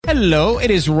Hello, it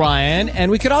is Ryan,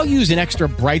 and we could all use an extra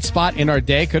bright spot in our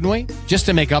day, couldn't we? Just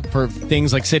to make up for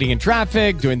things like sitting in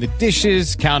traffic, doing the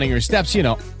dishes, counting your steps,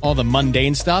 all the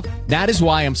mundane stuff. That is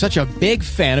why I'm such a big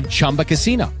fan of Chumba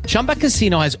Casino. Chumba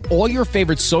Casino has all your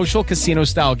favorite social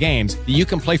casino-style games that you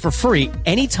can play for free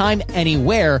anytime,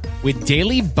 anywhere with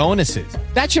daily bonuses.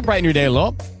 That should brighten your day a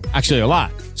little. Actually, a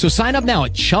lot. So sign up now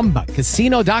at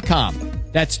ChumbaCasino.com.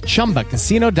 That's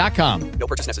ChumbaCasino.com. No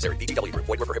purchase necessary. VGW Group.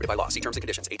 Void where prohibited by law. See terms and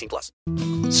conditions.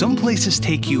 18+. Some places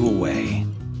take you away.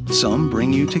 Some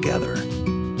bring you together.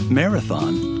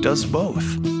 Marathon does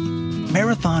both.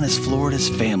 Marathon is Florida's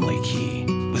family key,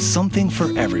 with something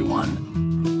for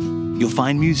everyone. You'll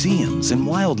find museums and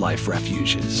wildlife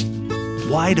refuges,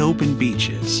 wide open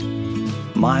beaches,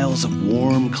 miles of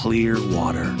warm, clear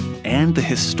water, and the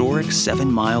historic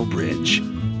 7-mile bridge.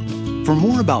 For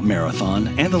more about Marathon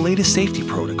and the latest safety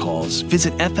protocols,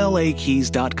 visit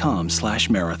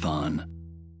flakeys.com/marathon.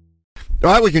 All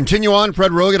right, we continue on.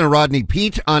 Fred Rogan and Rodney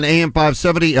Pete on AM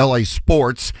 570 LA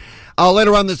Sports.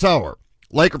 Later on this hour,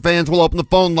 Laker fans will open the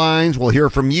phone lines. We'll hear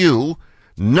from you.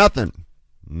 Nada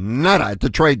at the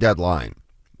trade deadline.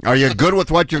 Are you good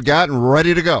with what you've got and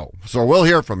ready to go? So we'll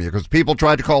hear from you because people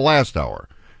tried to call last hour,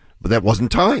 but that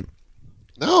wasn't time.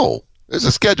 No, there's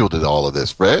a schedule to all of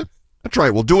this, Fred. That's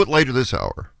right. We'll do it later this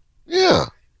hour. Yeah.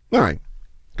 All right.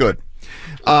 Good.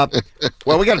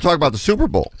 Well, we got to talk about the Super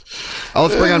Bowl.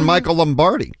 Let's bring on Michael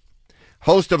Lombardi,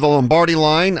 host of the Lombardi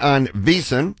Line on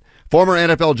VSiN, former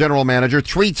NFL general manager,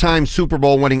 3-time Super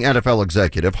Bowl winning NFL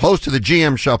executive, host of the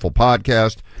GM Shuffle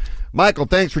podcast. Michael,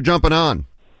 thanks for jumping on.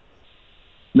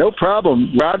 No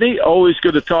problem. Rodney, always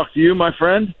good to talk to you, my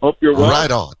friend. Hope you're well.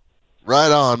 Right on.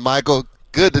 Right on, Michael.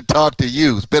 Good to talk to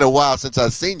you. It's been a while since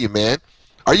I've seen you, man.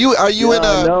 Are you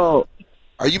No.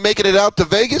 Are you making it out to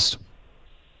Vegas?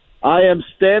 I am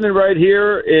standing right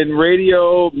here in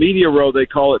Radio Media Row, they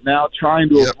call it now, trying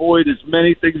to avoid as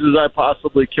many things as I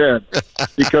possibly can.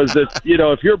 Because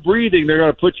if you're breathing, they're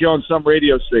going to put you on some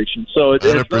radio station. So it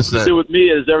has nothing to do with me.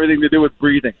 It has everything to do with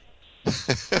breathing.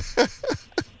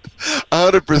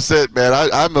 100%, man.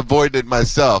 I'm avoiding it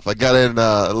myself. I got in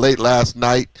late last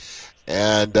night,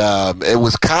 and it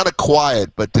was kind of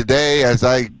quiet. But today, as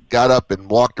I got up and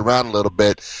walked around a little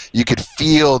bit, you could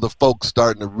feel the folks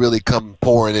starting to really come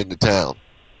pouring into town.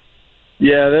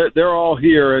 Yeah, they're all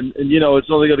here, and it's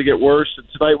only going to get worse. And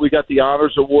tonight we got the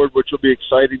Honors Award, which will be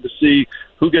exciting to see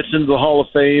who gets into the Hall of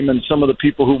Fame and some of the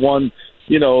people who won,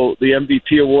 the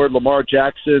MVP award, Lamar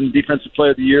Jackson, Defensive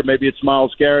Player of the Year, maybe it's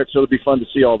Myles Garrett, so it'll be fun to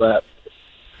see all that.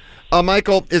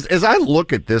 Michael, as I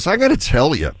look at this, I got to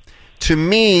tell you, to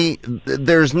me,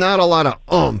 there's not a lot of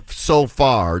oomph so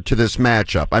far to this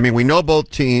matchup. I mean, we know both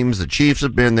teams. The Chiefs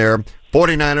have been there.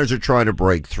 49ers are trying to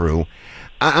break through.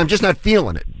 I'm just not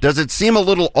feeling it. Does it seem a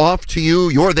little off to you?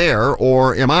 You're there,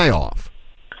 or am I off?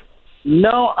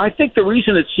 No, I think the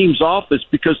reason it seems off is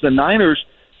because the Niners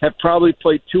have probably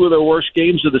played 2 of their worst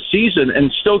games of the season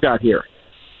and still got here.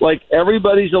 Like,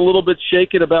 everybody's a little bit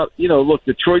shaken about, look,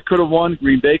 Detroit could have won,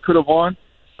 Green Bay could have won.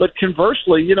 But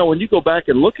conversely, when you go back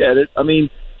and look at it, I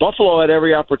mean, Buffalo had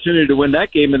every opportunity to win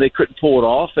that game, and they couldn't pull it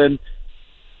off. And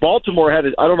Baltimore I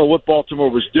don't know what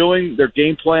Baltimore was doing, their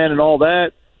game plan and all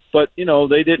that, but,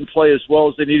 they didn't play as well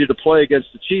as they needed to play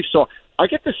against the Chiefs. So I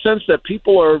get the sense that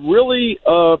people are really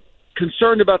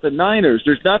concerned about the Niners.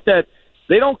 There's not that –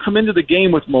 they don't come into the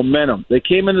game with momentum. They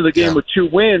came into the game with 2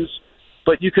 wins,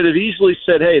 but you could have easily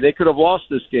said, hey, they could have lost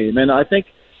this game. And I think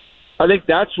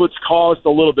that's what's caused a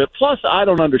little bit. Plus, I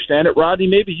don't understand it. Rodney,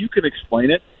 maybe you can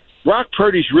explain it. Brock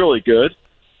Purdy's really good,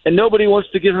 and nobody wants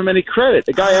to give him any credit.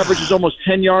 The guy averages almost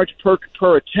 10 yards per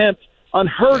attempt,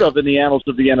 unheard of in the annals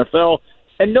of the NFL,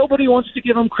 and nobody wants to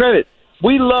give him credit.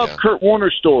 We love Kurt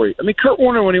Warner's story. I mean, Kurt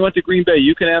Warner, when he went to Green Bay,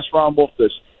 you can ask Ron Wolf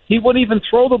this, he wouldn't even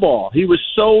throw the ball. He was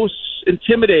so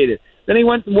intimidated. Then he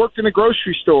went and worked in a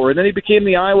grocery store, and then he became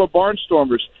the Iowa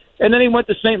Barnstormers. And then he went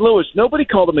to St. Louis. Nobody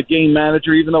called him a game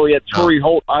manager, even though he had Torrey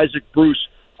Holt, Isaac Bruce,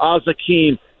 Oz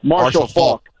Hakeem, Marshall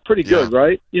Faulk. Pretty good,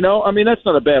 right? I mean, that's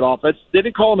not a bad offense. They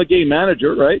didn't call him a game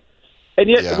manager, right? And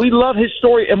yet we love his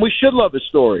story, and we should love his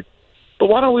story. But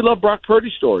why don't we love Brock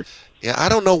Purdy's story? Yeah, I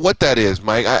don't know what that is,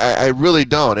 Mike. I really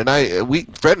don't. And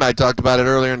Fred and I talked about it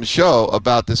earlier in the show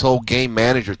about this whole game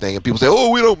manager thing. And people say,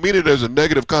 oh, we don't mean it as a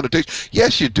negative connotation.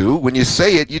 Yes, you do. When you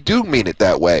say it, you do mean it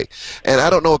that way. And I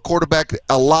don't know a quarterback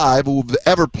alive who's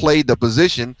ever played the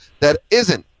position that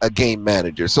isn't a game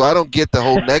manager. So I don't get the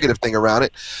whole negative thing around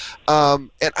it.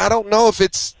 And I don't know if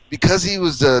it's because he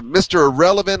was Mr.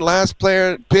 Irrelevant last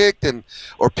player picked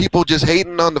or people just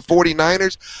hating on the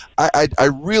 49ers. I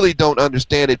really don't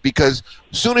understand it, because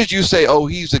as soon as you say, oh,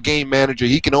 he's a game manager,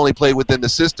 he can only play within the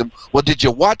system. Well, did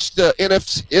you watch the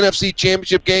NFC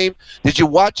Championship game? Did you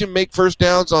watch him make first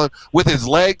downs with his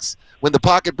legs when the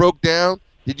pocket broke down?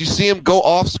 Did you see him go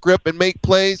off script and make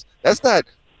plays? That's not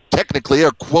technically,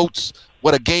 or quotes,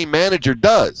 what a game manager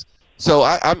does. So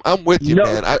I'm with you,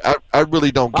 man. I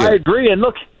really don't get it. I agree. And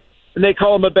look, and they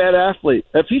call him a bad athlete.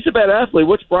 If he's a bad athlete,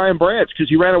 what's Brian Branch? Because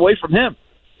he ran away from him.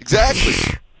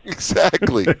 Exactly.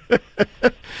 Exactly.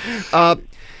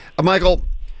 Michael,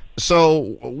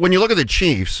 so when you look at the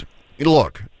Chiefs,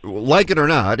 look, like it or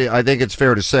not, I think it's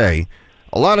fair to say,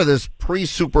 a lot of this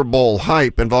pre-Super Bowl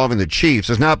hype involving the Chiefs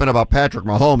has not been about Patrick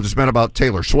Mahomes. It's been about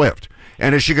Taylor Swift.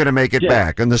 And is she going to make it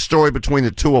back? And the story between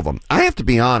the two of them. I have to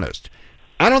be honest.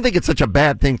 I don't think it's such a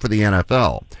bad thing for the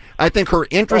NFL. I think her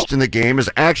interest in the game is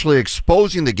actually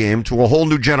exposing the game to a whole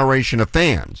new generation of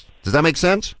fans. Does that make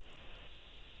sense?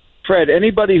 Fred,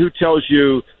 anybody who tells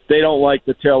you they don't like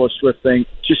the Taylor Swift thing,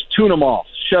 just tune them off.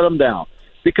 Shut them down.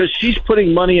 Because she's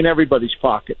putting money in everybody's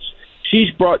pockets.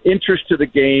 She's brought interest to the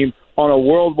game on a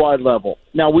worldwide level.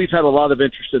 Now, we've had a lot of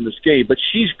interest in this game, but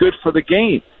she's good for the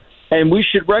game. And we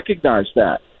should recognize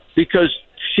that, because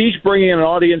she's bringing in an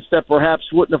audience that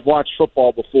perhaps wouldn't have watched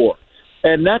football before.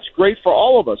 And that's great for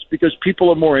all of us, because people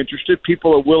are more interested.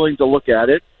 People are willing to look at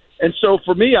it. And so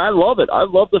for me, I love it. I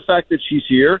love the fact that she's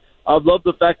here. I love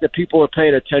the fact that people are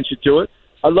paying attention to it.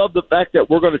 I love the fact that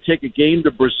we're going to take a game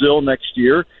to Brazil next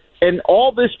year. And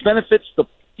all this benefits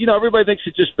everybody thinks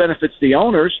it just benefits the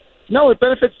owners. No, it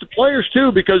benefits the players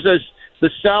too, because as the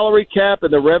salary cap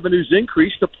and the revenues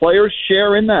increase, the players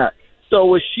share in that.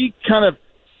 So as she kind of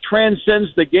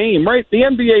transcends the game, right? The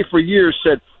NBA for years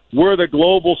said, we're the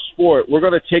global sport. We're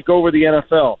going to take over the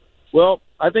NFL. Well,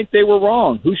 I think they were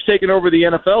wrong. Who's taking over the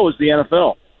NFL is the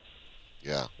NFL.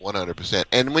 Yeah, 100%.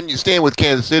 And when you stand with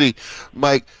Kansas City,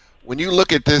 Mike, when you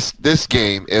look at this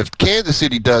game, if Kansas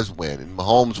City does win and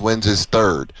Mahomes wins his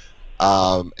third,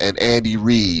 and Andy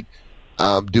Reid,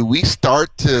 do we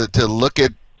start to look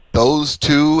at those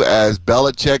two as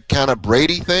Belichick kind of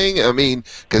Brady thing? I mean,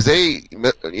 because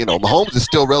Mahomes is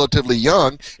still relatively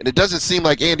young, and it doesn't seem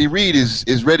like Andy Reid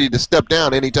is ready to step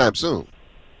down anytime soon.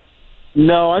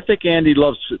 No, I think Andy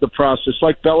loves the process.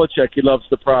 Like Belichick, he loves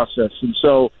the process. And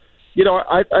so,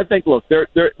 I think, look, they're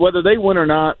whether they win or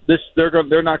not,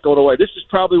 they're not going away. This is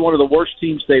probably one of the worst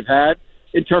teams they've had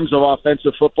in terms of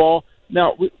offensive football.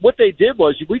 Now, what they did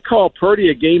was, we call Purdy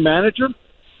a game manager.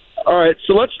 All right,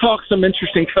 so let's talk some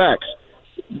interesting facts.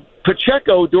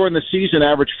 Pacheco, during the season,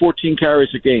 averaged 14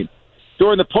 carries a game.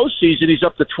 During the postseason, he's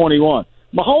up to 21.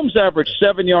 Mahomes averaged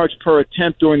 7 yards per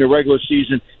attempt during the regular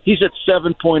season. He's at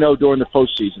 7.0 during the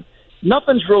postseason.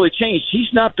 Nothing's really changed.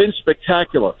 He's not been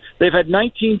spectacular. They've had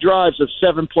 19 drives of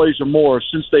 7 plays or more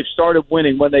since they've started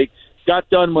winning. When they got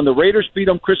done, when the Raiders beat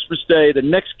them Christmas Day, the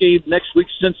next game, next week,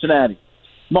 Cincinnati.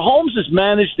 Mahomes has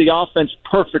managed the offense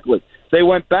perfectly. They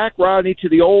went back, Rodney, to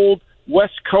the old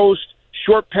West Coast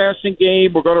short passing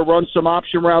game. We're going to run some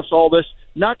option routes, all this.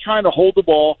 Not trying to hold the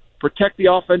ball, protect the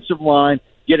offensive line,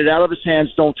 get it out of his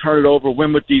hands, don't turn it over,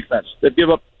 win with defense.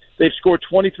 They've scored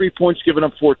 23 points, given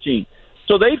up 14.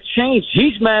 So they've changed.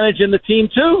 He's managing the team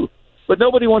too. But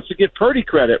nobody wants to give Purdy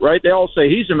credit, right? They all say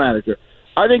he's a manager.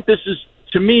 I think this is,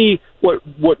 to me, what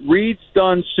Reid's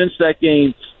done since that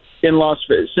game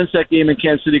in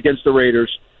Kansas City against the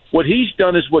Raiders. What he's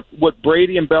done is what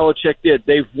Brady and Belichick did.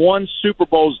 They've won Super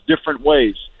Bowls different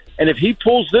ways. And if he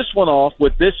pulls this one off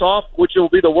with this off, which will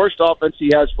be the worst offense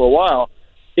he has for a while,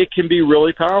 it can be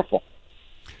really powerful.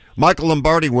 Michael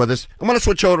Lombardi with us. I want to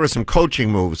switch over to some coaching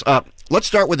moves. Let's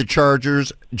start with the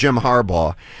Chargers, Jim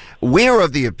Harbaugh. We're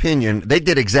of the opinion they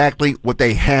did exactly what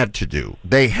they had to do.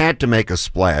 They had to make a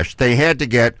splash. They had to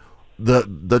get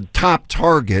the top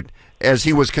target, as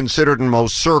he was considered in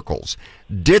most circles.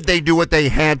 Did they do what they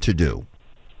had to do?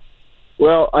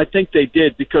 Well, I think they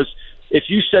did, because if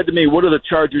you said to me, what do the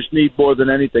Chargers need more than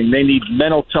anything? They need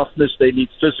mental toughness. They need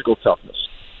physical toughness.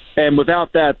 And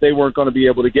without that, they weren't going to be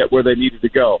able to get where they needed to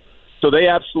go. So they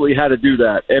absolutely had to do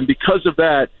that. And because of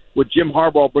that, what Jim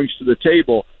Harbaugh brings to the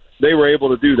table, they were able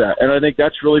to do that. And I think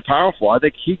that's really powerful. I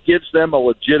think he gives them a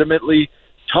legitimately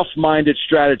tough-minded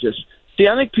strategist. See,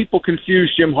 I think people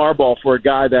confuse Jim Harbaugh for a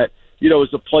guy that,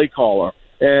 is a play caller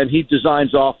and he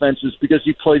designs offenses because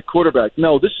he played quarterback.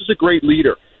 No, this is a great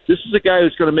leader. This is a guy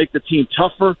who's going to make the team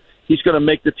tougher. He's going to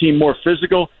make the team more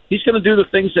physical. He's going to do the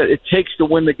things that it takes to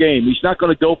win the game. He's not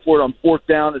going to go for it on fourth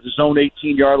down at his own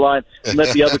 18-yard line and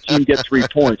let the other team get 3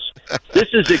 points. This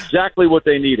is exactly what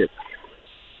they needed.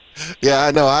 Yeah,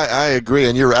 I know. I agree,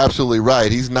 and you're absolutely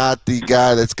right. He's not the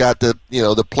guy that's got the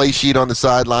play sheet on the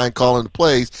sideline calling the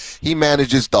plays. He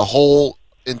manages the whole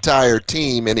entire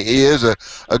team, and he is a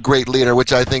great leader,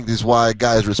 which I think is why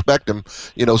guys respect him,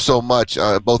 so much,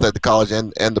 both at the college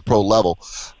and the pro level.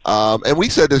 And we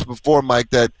said this before,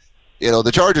 Mike, that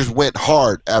the Chargers went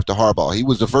hard after Harbaugh. He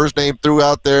was the first name threw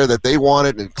out there that they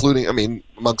wanted, including,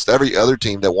 amongst every other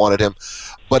team that wanted him.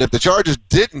 But if the Chargers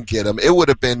didn't get him, it would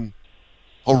have been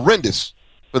horrendous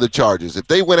for the Chargers. If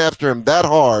they went after him that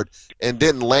hard and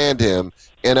didn't land him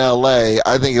in L.A.,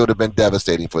 I think it would have been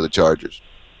devastating for the Chargers.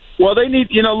 Well, they need,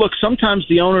 look, sometimes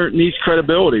the owner needs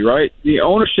credibility, right? The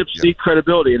ownerships need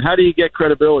credibility. And how do you get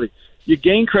credibility? You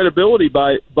gain credibility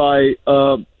by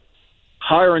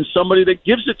hiring somebody that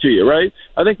gives it to you, right?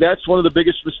 I think that's one of the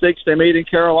biggest mistakes they made in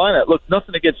Carolina. Look,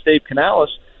 nothing against Dave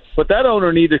Canales, but that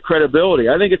owner needed credibility.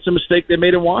 I think it's a mistake they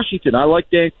made in Washington. I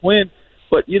like Dan Quinn,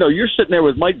 but, you're sitting there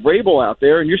with Mike Vrabel out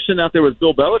there, and you're sitting out there with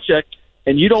Bill Belichick,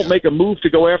 and you don't make a move to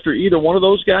go after either one of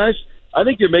those guys. I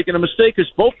think you're making a mistake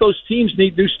because both those teams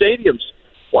need new stadiums.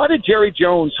 Why did Jerry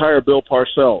Jones hire Bill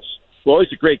Parcells? Well,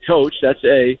 he's a great coach, that's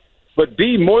A. But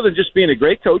B, more than just being a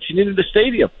great coach, he needed a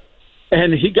stadium.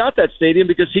 And he got that stadium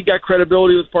because he got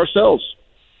credibility with Parcells.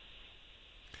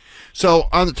 So,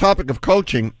 on the topic of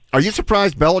coaching, are you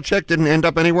surprised Belichick didn't end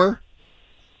up anywhere?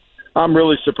 I'm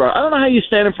really surprised. I don't know how you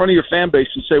stand in front of your fan base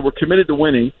and say we're committed to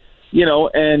winning,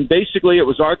 and basically it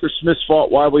was Arthur Smith's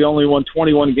fault why we only won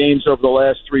 21 games over the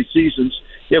last 3 seasons.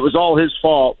 It was all his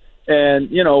fault. And,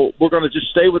 we're going to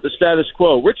just stay with the status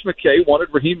quo. Rich McKay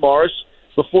wanted Raheem Morris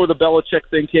before the Belichick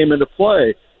thing came into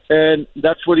play, and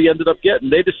that's what he ended up getting.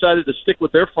 They decided to stick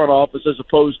with their front office as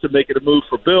opposed to making a move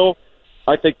for Bill.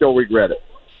 I think they'll regret it.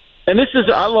 And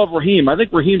I love Raheem. I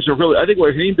think what Raheem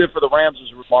did for the Rams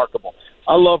is remarkable.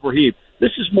 I love Raheem.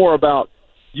 This is more about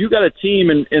you got a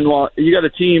team in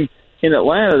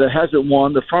Atlanta that hasn't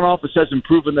won. The front office hasn't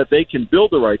proven that they can build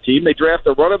the right team. They draft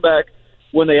a running back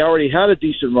when they already had a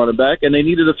decent running back, and they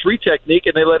needed a 3 technique,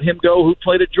 and they let him go who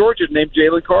played at Georgia named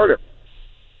Jalen Carter.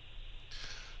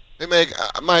 Hey, Mike,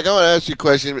 I want to ask you a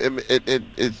question.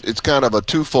 It's kind of a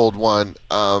twofold one.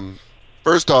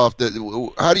 First off,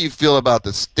 how do you feel about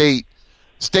the state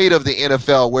of the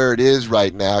NFL where it is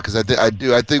right now? Because I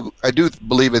do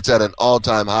believe it's at an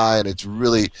all-time high, and it's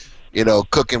really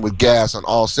cooking with gas on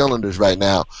all cylinders right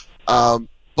now.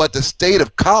 But the state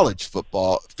of college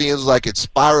football feels like it's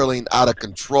spiraling out of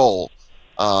control,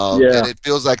 and it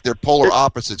feels like they're polar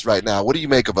opposites right now. What do you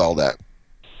make of all that?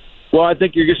 Well, I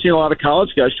think you're going to see a lot of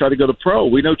college guys try to go to pro.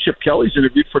 We know Chip Kelly's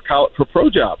interviewed for pro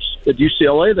jobs at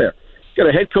UCLA there. Got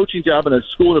a head coaching job in a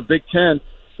school in the Big Ten,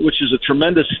 which is a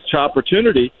tremendous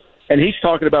opportunity, and he's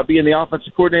talking about being the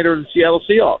offensive coordinator of the Seattle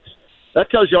Seahawks. That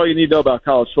tells you all you need to know about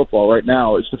college football right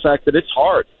now is the fact that it's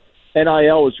hard.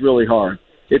 NIL is really hard.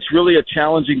 It's really a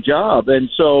challenging job. And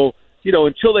so,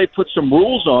 until they put some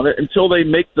rules on it, until they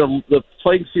make the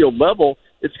playing field level,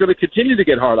 it's going to continue to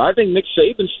get hard. I think Nick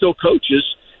Saban still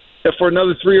coaches for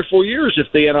another 3 or 4 years if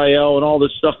the NIL and all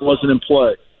this stuff wasn't in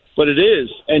play. But it is,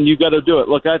 and you got to do it.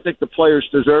 Look, I think the players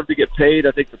deserve to get paid.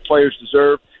 I think the players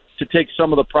deserve to take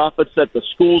some of the profits that the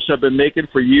schools have been making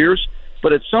for years.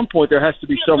 But at some point, there has to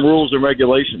be some rules and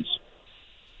regulations.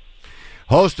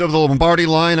 Host of the Lombardi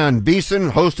Line on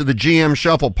VEASAN, host of the GM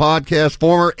Shuffle podcast,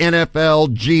 former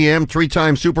NFL GM,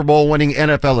 3-time Super Bowl winning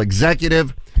NFL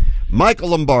executive, Michael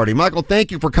Lombardi. Michael,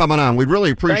 thank you for coming on. We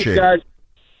really appreciate it. Thanks, guys.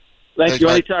 Thank you.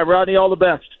 Mike. Anytime, Rodney. All the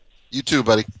best. You too,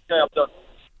 buddy. Okay, I'm done.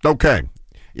 Okay.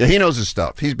 Yeah, he knows his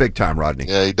stuff. He's big time, Rodney.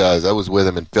 Yeah, he does. I was with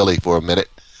him in Philly for a minute.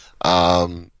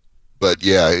 But,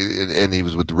 yeah, and he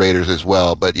was with the Raiders as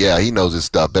well. But, yeah, he knows his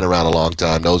stuff. Been around a long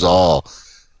time. Knows all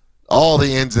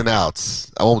the ins and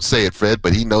outs. I won't say it, Fred,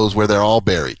 but he knows where they're all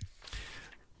buried.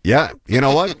 Yeah, you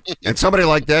know what? And somebody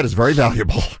like that is very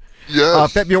valuable.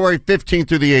 Yes. February 15th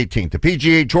through the 18th, the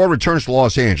PGA Tour returns to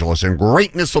Los Angeles, and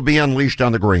greatness will be unleashed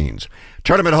on the greens.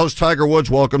 Tournament host Tiger Woods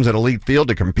welcomes an elite field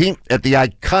to compete at the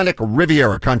iconic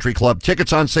Riviera Country Club.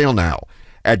 Tickets on sale now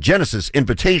at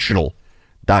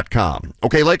GenesisInvitational.com.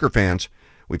 Okay, Laker fans,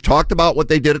 we've talked about what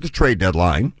they did at the trade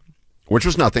deadline, which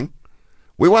was nothing.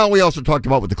 We also talked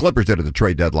about what the Clippers did at the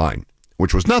trade deadline,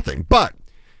 which was nothing. But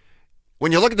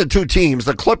when you look at the two teams,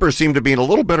 the Clippers seem to be in a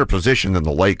little better position than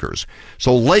the Lakers.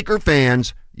 So, Laker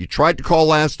fans, you tried to call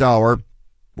last hour.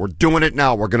 We're doing it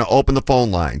now. We're going to open the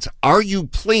phone lines. Are you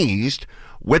pleased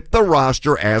with the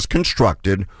roster as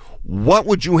constructed? What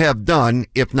would you have done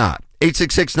if not?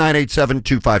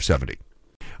 866-987-2570.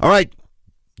 All right,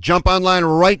 jump online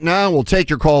right now. We'll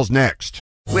take your calls next.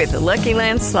 With the Lucky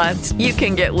Land Slots, you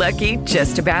can get lucky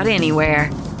just about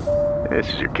anywhere.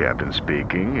 This is your captain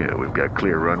speaking. We've got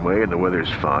clear runway and the weather's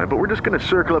fine, but we're just going to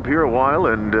circle up here a while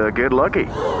and get lucky.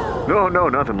 No,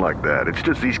 nothing like that. It's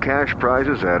just these cash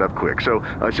prizes add up quick. So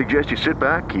I suggest you sit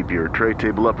back, keep your tray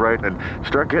table upright, and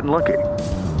start getting lucky.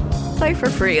 Play for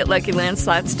free at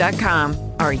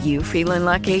LuckyLandSlots.com. Are you feeling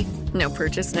lucky? No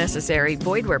purchase necessary.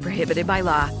 Void where prohibited by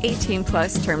law.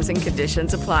 18+ terms and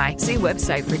conditions apply. See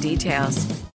website for details.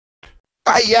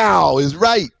 Yow is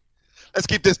right. Let's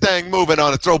keep this thing moving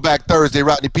on a Throwback Thursday.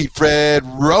 Rodney, Pete, Fred,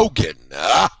 Rogan.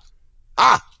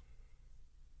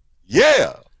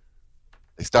 Yeah.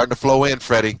 They starting to flow in,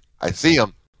 Freddie. I see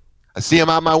them. I see them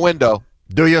out my window.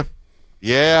 Do you?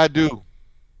 Yeah, I do.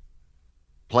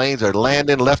 Planes are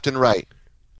landing left and right.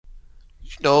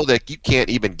 You know that you can't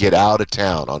even get out of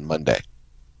town on Monday.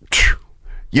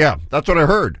 Yeah, that's what I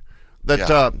heard.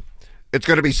 That it's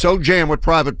going to be so jammed with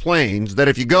private planes that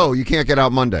if you go, you can't get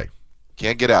out Monday.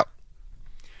 Can't get out.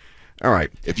 All right.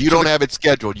 If you don't have it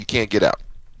scheduled, you can't get out.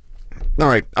 All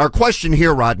right. Our question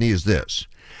here, Rodney, is this.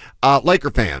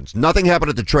 Laker fans, nothing happened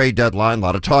at the trade deadline. A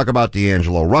lot of talk about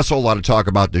D'Angelo Russell, a lot of talk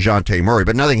about DeJounte Murray,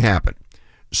 but nothing happened.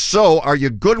 So are you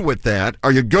good with that?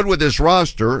 Are you good with this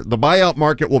roster? The buyout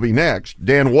market will be next.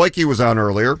 Dan Wojcicki was on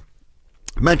earlier,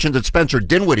 mentioned that Spencer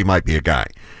Dinwiddie might be a guy.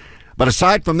 But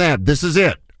aside from that, this is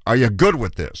it. Are you good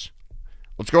with this?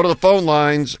 Let's go to the phone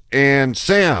lines. And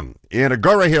Sam in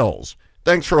Agoura Hills,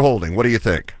 thanks for holding. What do you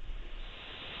think?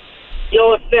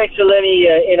 Yo, thanks for letting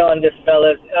me in on this,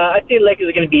 fellas. I think the Lakers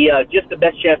are going to be just the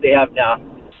best chance they have now.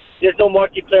 There's no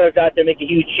marquee players out there making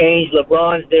a huge change.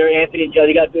 LeBron's there, Anthony, Joe.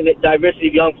 They got a diversity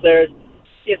of young players.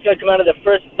 It's going to come out of the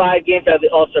first 5 games out of the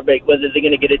All-Star break, whether they're going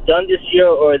to get it done this year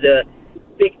or the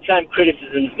big-time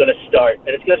criticism is going to start. And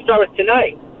it's going to start with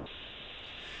tonight.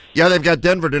 Yeah, they've got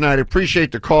Denver tonight. I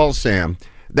appreciate the call, Sam.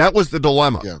 That was the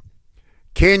dilemma. Yeah.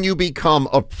 Can you become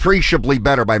appreciably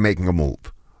better by making a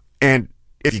move? And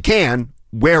if you can,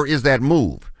 where is that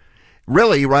move?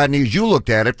 Really, Rodney, as you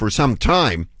looked at it for some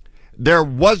time, there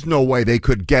was no way they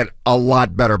could get a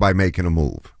lot better by making a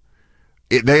move.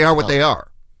 They are what they are.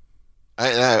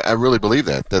 I really believe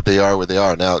that they are what they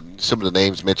are. Now, some of the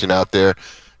names mentioned out there,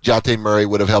 DeJounte Murray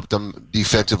would have helped them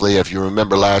defensively. If you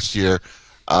remember last year,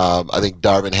 I think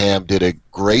Darvin Ham did a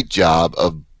great job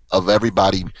of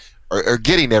everybody or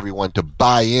getting everyone to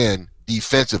buy in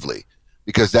defensively,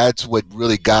 because that's what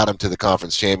really got them to the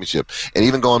conference championship. And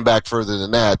even going back further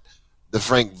than that, the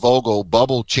Frank Vogel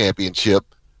bubble championship,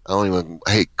 I don't even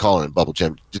hate calling it bubble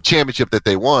championship, the championship that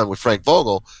they won with Frank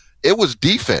Vogel, it was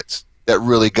defense that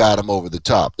really got them over the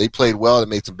top. They played well. They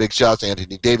made some big shots.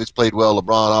 Anthony Davis played well.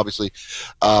 LeBron, obviously.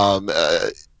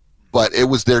 But it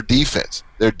was their defense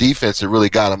that really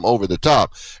got them over the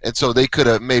top. And so they could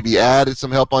have maybe added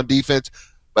some help on defense,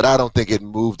 but I don't think it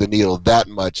moved the needle that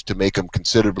much to make them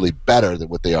considerably better than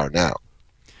what they are now.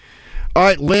 All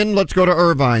right, Lynn, let's go to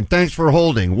Irvine. Thanks for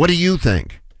holding. What do you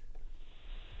think?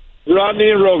 Rodney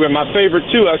and Rogan, my favorite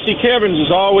too. I see Kevin's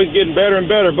is always getting better and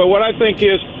better, but what I think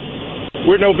is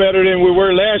we're no better than we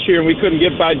were last year, and we couldn't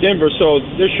get by Denver, so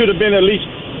there should have been at least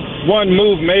one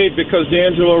move made, because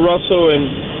D'Angelo Russell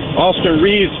and Austin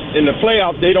Reeves in the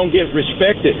playoff, they don't get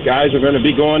respected. Guys are going to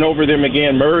be going over them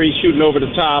again. Murray shooting over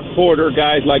the top, Porter,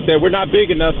 guys like that. We're not big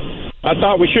enough. I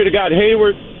thought we should have got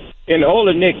Hayward and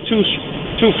Olenek,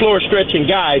 two floor stretching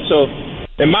guys. So,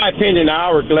 in my opinion, the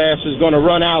hourglass is going to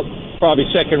run out probably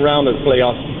second round of the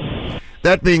playoffs.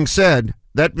 That being said,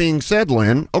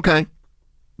 Lynn, okay.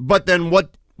 But then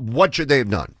what should they have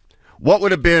done? What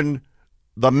would have been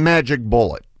the magic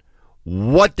bullet?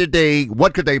 What could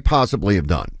they possibly have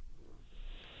done?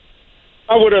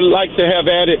 I would have liked to have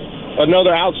added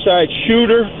another outside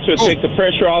shooter to take the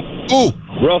pressure off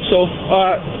Russell.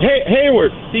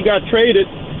 Hayward, he got traded.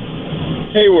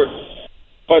 Hayward.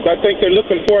 But I think they're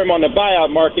looking for him on the buyout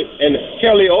market. And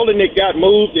Kelly Olynyk got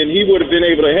moved, and he would have been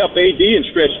able to help AD and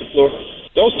stretch the floor.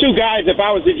 Those two guys, if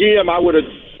I was the GM, I would have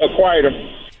acquired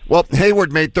them. Well,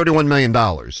 Hayward made $31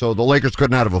 million, so the Lakers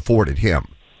could not have afforded him.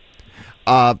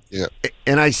 And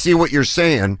I see what you're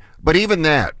saying, but even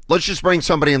that, let's just bring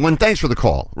somebody in. Lynn, thanks for the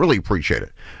call. Really appreciate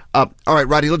it. All right,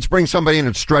 Roddy, let's bring somebody in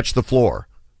and stretch the floor.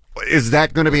 Is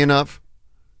that going to be enough?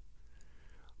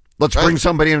 Let's bring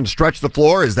somebody in and stretch the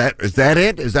floor. Is that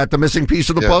it? Is that the missing piece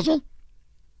of the puzzle?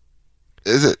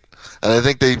 Is it? And I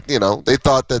think they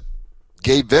thought that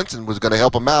Gabe Vincent was going to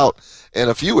help them out in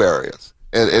a few areas,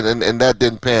 and that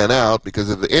didn't pan out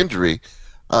because of the injury.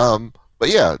 But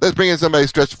yeah, let's bring in somebody to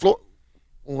stretch the floor.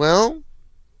 Well,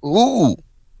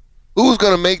 who's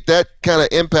going to make that kind of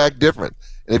impact different?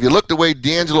 And if you look the way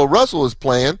D'Angelo Russell is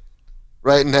playing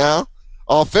right now,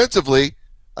 offensively,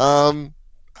 I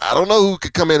don't know who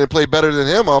could come in and play better than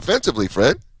him offensively,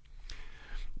 Fred.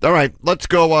 All right, let's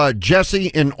go Jesse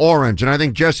in Orange, and I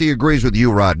think Jesse agrees with you,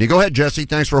 Rodney. Go ahead, Jesse.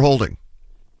 Thanks for holding.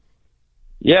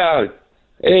 Yeah.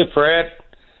 Hey, Fred.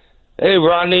 Hey,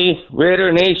 Rodney,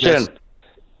 Raider Nation. Yes.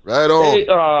 Right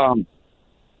on. Hey,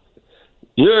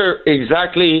 you're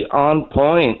exactly on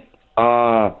point.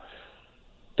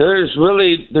 There's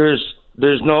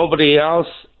nobody else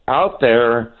out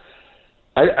there.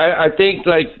 I think,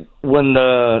 like, when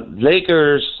the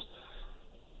Lakers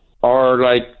are,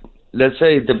 like, let's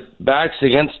say the backs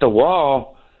against the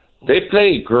wall, they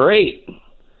play great.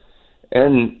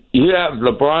 And you have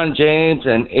LeBron James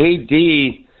and AD,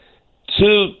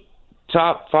 two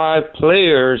top 5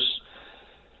 players.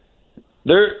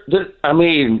 I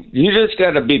mean, you just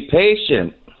got to be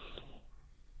patient.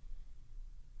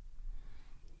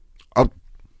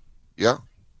 Yeah.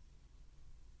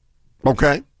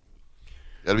 Okay.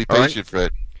 Got to be patient,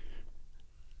 Fred.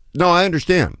 No, I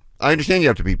understand. I understand you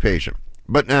have to be patient.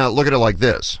 But now look at it like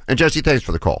this. And Jesse, thanks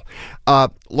for the call.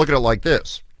 Look at it like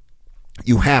this.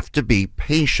 You have to be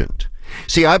patient.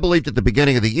 See, I believed at the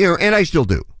beginning of the year, and I still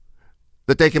do,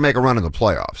 that they can make a run in the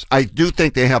playoffs. I do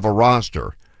think they have a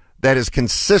roster that is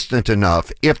consistent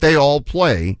enough, if they all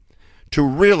play, to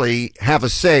really have a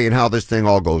say in how this thing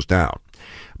all goes down.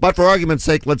 But for argument's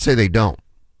sake, let's say they don't.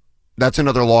 That's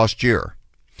another lost year.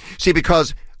 See,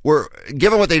 because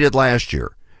given what they did last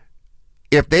year,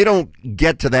 if they don't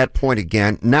get to that point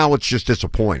again, now it's just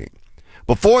disappointing.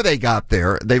 Before they got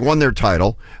there, they won their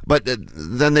title, but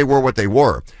then they were what they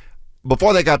were.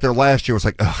 Before they got there last year, it was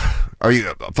like, are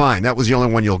you fine? That was the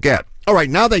only one you'll get. All right,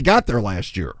 now they got there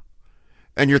last year.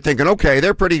 And you're thinking, okay,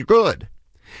 they're pretty good.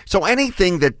 So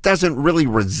anything that doesn't really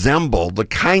resemble the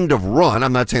kind of run,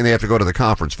 I'm not saying they have to go to the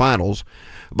conference finals,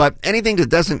 but anything that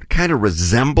doesn't kind of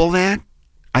resemble that,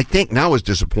 I think now is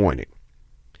disappointing.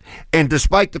 And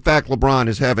despite the fact LeBron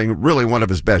is having really one of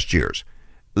his best years,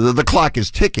 the clock is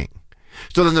ticking.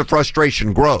 So then the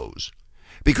frustration grows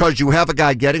because you have a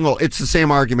guy getting old. It's the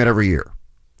same argument every year.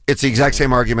 It's the exact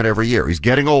same argument every year. He's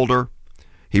getting older.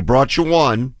 He brought you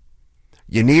one.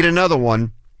 You need another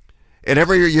one. And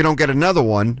every year you don't get another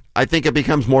one, I think it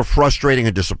becomes more frustrating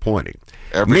and disappointing.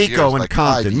 Every Miko and like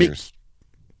Compton.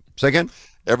 Say again?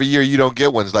 Every year you don't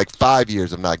get one. It's like 5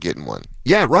 years of not getting one.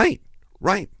 Yeah, right.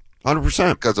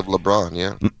 100%. Because of LeBron,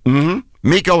 yeah. Mm-hmm.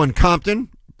 Miko and Compton,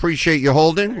 appreciate you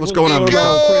holding. What's going on,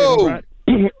 Miko?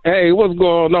 Hey, what's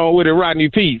going on with it, Rodney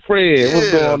P? Fred,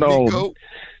 what's going on?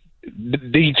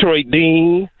 Detroit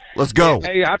Dean. Let's go.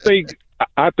 Hey, I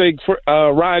think for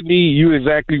Rodney, you're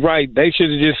exactly right. They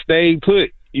should have just stayed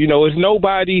put. You know, it's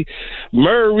nobody.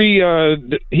 Murray,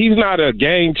 he's not a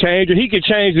game changer. He could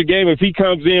change the game if he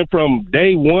comes in from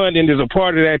day one and is a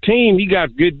part of that team. He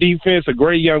got good defense, a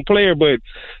great young player, but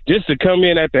just to come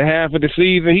in at the half of the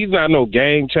season, he's not no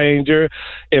game changer.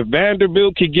 If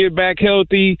Vanderbilt could get back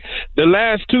healthy, the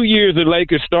last 2 years the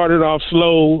Lakers started off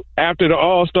slow. After the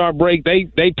All-Star break, they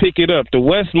pick it up. The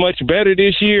West much better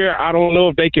this year. I don't know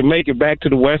if they can make it back to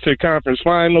the Western Conference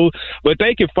Final, but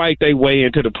they can fight their way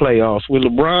into the playoffs with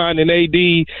LeBron and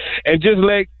AD, and just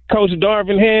let Coach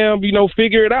Darvin Ham,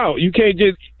 figure it out. You can't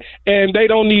just, and they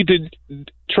don't need to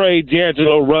trade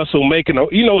D'Angelo Russell, making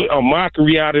a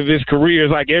mockery out of his career.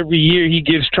 It's like every year he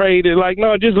gets traded. Like,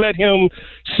 no, just let him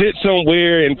sit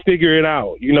somewhere and figure it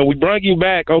out. We bring him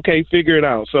back, okay, figure it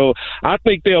out. So I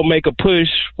think they'll make a push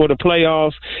for the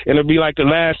playoffs, and it'll be like the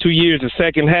last 2 years, the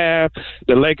second half,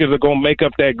 the Lakers are going to make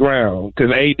up that ground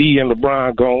because AD and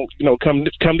LeBron going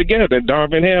to come together.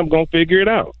 Darvin Ham going to figure it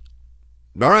out.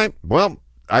 All right. Well,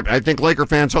 I think Laker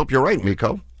fans hope you're right,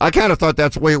 Miko. I kind of thought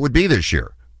that's the way it would be this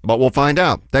year, but we'll find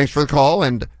out. Thanks for the call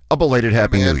and a belated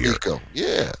Happy New Year. Miko.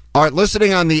 Yeah. All right,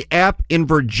 listening on the app in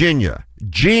Virginia,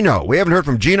 Gino. We haven't heard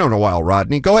from Gino in a while,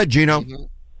 Rodney. Go ahead, Gino. Mm-hmm.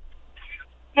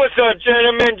 What's up,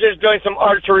 gentlemen? Just doing some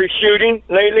archery shooting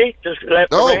lately. Just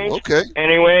left the range. Okay.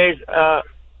 Anyways,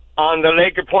 on the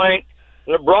Laker point,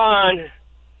 LeBron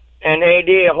and AD,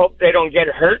 I hope they don't get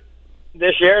hurt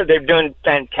this year. They've done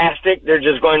fantastic. They're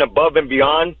just going above and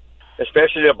beyond,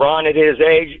 especially LeBron at his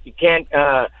age. You can't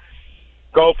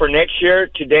go for next year,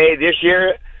 this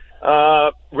year.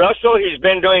 Russell, he's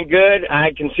been doing good.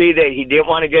 I can see that he didn't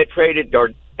want to get traded,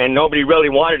 and nobody really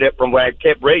wanted it from what I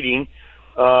kept reading.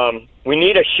 We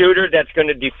need a shooter that's going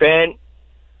to defend.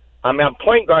 A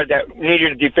point guard that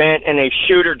needed to defend, and a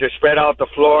shooter to spread out the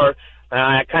floor.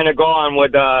 I kind of go on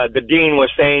what the dean was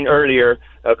saying earlier,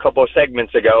 a couple of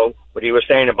segments ago, what he was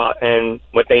saying about and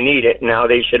what they needed. Now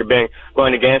they should have been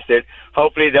going against it.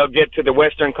 Hopefully they'll get to the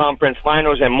Western Conference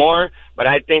Finals and more, but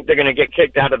I think they're going to get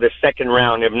kicked out of the second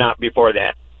round, if not before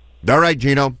that. All right,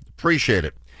 Gino. Appreciate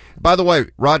it. By the way,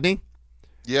 Rodney?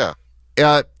 Yeah.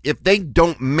 If they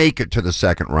don't make it to the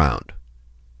second round,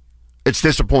 it's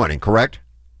disappointing, correct?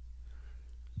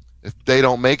 If they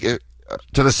don't make it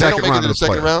to the second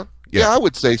round, Yeah, I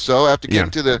would say so. After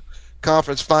getting to the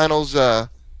conference finals a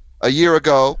year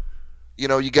ago,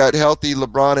 you got healthy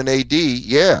LeBron and AD.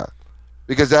 Yeah,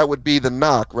 because that would be the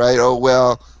knock, right? Oh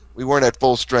well, we weren't at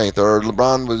full strength, or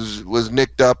LeBron was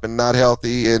nicked up and not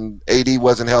healthy, and AD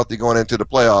wasn't healthy going into the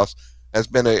playoffs. Has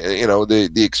been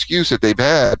the excuse that they've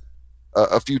had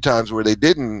a few times where they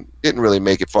didn't really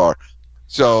make it far.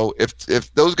 So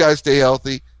if those guys stay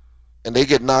healthy and they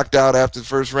get knocked out after the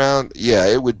first round, yeah,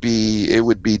 it would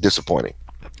be disappointing.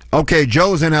 Okay,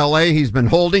 Joe's in L.A. He's been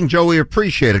holding. Joe, we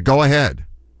appreciate it. Go ahead.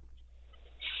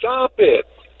 Stop it,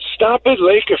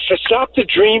 Lakers. Stop the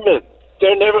dreaming.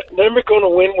 They're never going to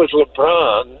win with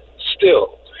LeBron.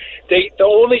 Still, the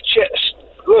only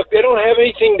look, they don't have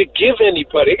anything to give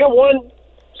anybody. They got one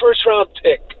first round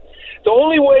pick. The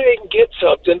only way they can get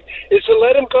something is to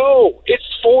let him go. He's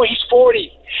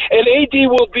 40. And AD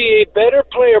will be a better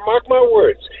player, mark my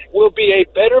words, will be a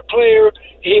better player.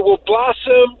 He will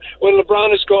blossom when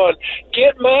LeBron is gone.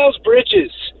 Get Miles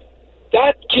Bridges.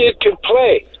 That kid can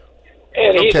play.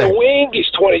 And he's a wing. He's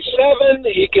 27.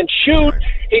 He can shoot.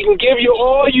 He can give you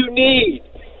all you need.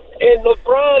 And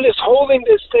LeBron is holding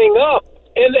this thing up.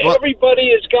 And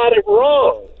everybody has got it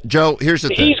wrong. Joe, here's the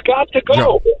thing. He's got to go.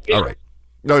 Joe, all right.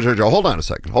 No, Joe, hold on a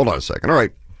second. All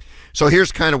right. So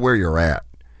here's kind of where you're at.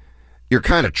 You're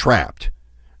kind of trapped.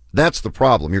 That's the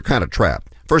problem. You're kind of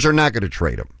trapped. First, they're not going to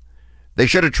trade him. They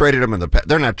should have traded him in the past.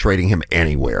 They're not trading him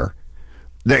anywhere.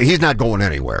 He's not going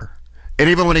anywhere. And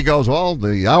even when he goes, well,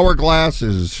 the hourglass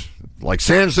is like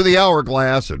sands through the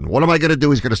hourglass, and what am I going to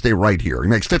do? He's going to stay right here. He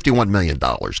makes $51 million.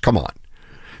 Come on.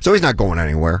 So he's not going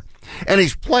anywhere. And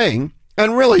he's playing,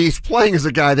 and really he's playing as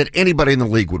a guy that anybody in the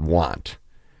league would want.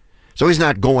 So he's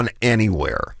not going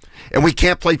anywhere. And we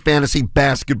can't play fantasy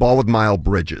basketball with Miles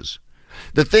Bridges.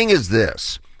 The thing is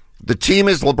this. The team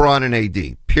is LeBron and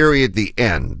AD. Period. The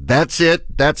end. That's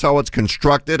it. That's how it's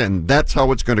constructed, and that's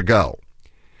how it's going to go.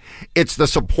 It's the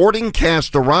supporting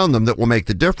cast around them that will make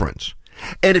the difference.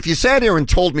 And if you sat here and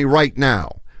told me right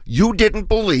now you didn't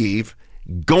believe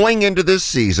going into this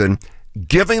season,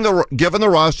 given the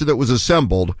roster that was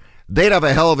assembled, they'd have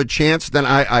a hell of a chance, then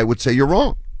I would say you're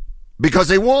wrong. Because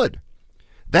they would.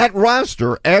 That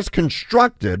roster, as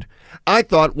constructed, I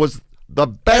thought was the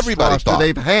best roster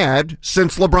they've had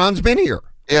since LeBron's been here.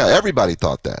 Yeah, everybody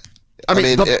thought that. I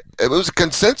mean, it was a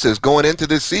consensus going into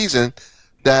this season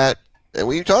that, and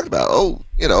we talked about,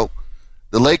 the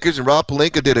Lakers and Rob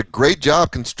Pelinka did a great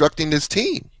job constructing this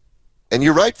team. And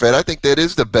you're right, Fred. I think that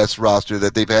is the best roster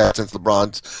that they've had since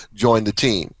LeBron's joined the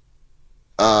team.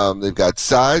 They've got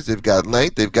size, they've got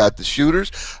length, they've got the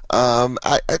shooters.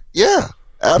 Yeah,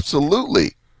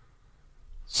 absolutely.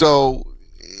 So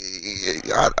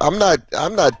I'm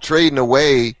not trading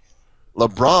away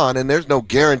LeBron, and there's no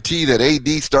guarantee that AD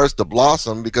starts to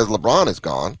blossom because LeBron is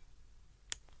gone.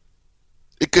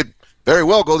 It could very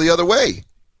well go the other way.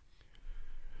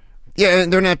 Yeah,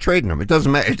 and they're not trading him. It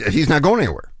doesn't matter. He's not going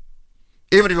anywhere.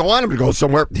 Even if you want him to go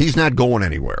somewhere, he's not going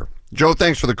anywhere. Joe,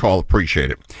 thanks for the call. Appreciate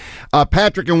it.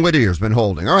 Patrick in Whittier's been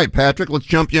holding. All right, Patrick, let's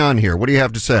jump you on here. What do you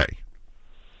have to say?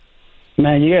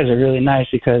 Man, you guys are really nice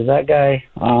because that guy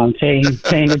saying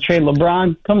to trade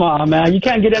LeBron, come on, man. You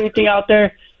can't get anything out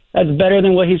there that's better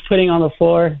than what he's putting on the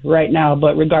floor right now.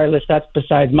 But regardless, that's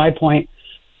besides my point.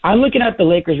 I'm looking at the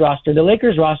Lakers roster. The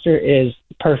Lakers roster is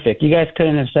perfect. You guys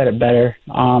couldn't have said it better.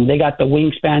 They got the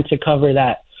wingspan to cover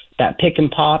that pick and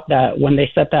pop, that when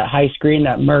they set that high screen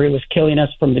that Murray was killing us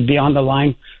from the beyond the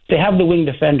line. They have the wing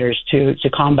defenders to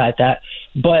combat that.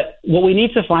 But what we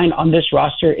need to find on this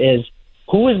roster is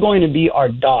who is going to be our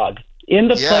dog. In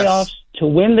the playoffs, to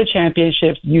win the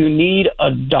championships, you need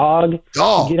a dog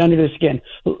to get under the skin.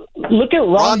 Look at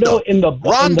Rondo in the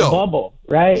bubble,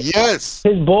 right? Yes.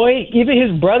 His boy, even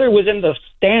his brother was in the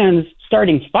stands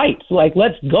starting fights. Like,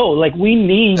 let's go. Like, we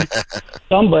need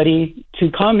somebody to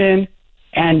come in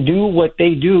and do what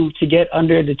they do to get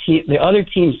under the other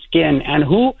team's skin. And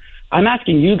I'm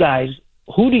asking you guys,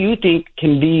 who do you think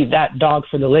can be that dog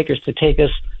for the Lakers to take us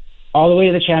all the way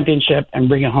to the championship and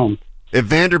bring it home? If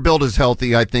Vanderbilt is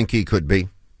healthy, I think he could be.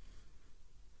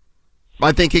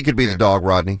 I think he could be the dog,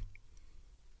 Rodney.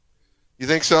 You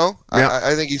think so? Yeah.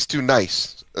 I think he's too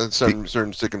nice in certain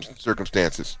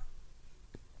circumstances.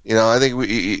 I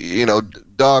think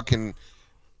dog can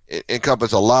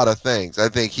encompass a lot of things. I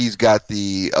think he's got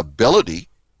the ability,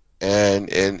 and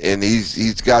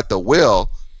he's got the will,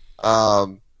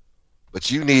 but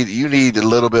you need a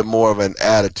little bit more of an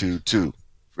attitude too,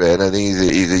 Fred. I think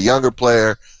he's a younger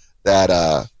player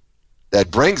that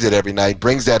brings it every night,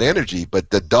 brings that energy,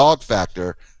 but the dog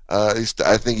factor, I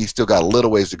think he's still got a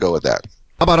little ways to go with that.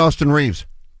 How about Austin Reeves?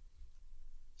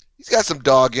 He's got some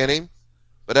dog in him,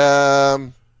 but I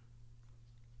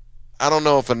don't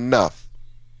know if enough.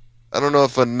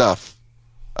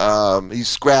 He's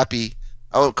scrappy.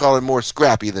 I would call him more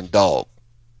scrappy than dog.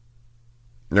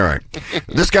 All right.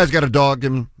 This guy's got a dog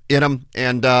in him,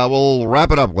 and we'll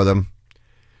wrap it up with him.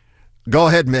 Go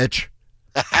ahead, Mitch.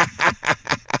 How's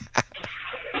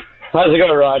it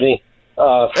going, Rodney?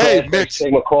 Hey, Mitch.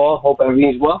 Take my call. Hope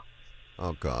everything's well.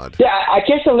 Oh, God. Yeah, I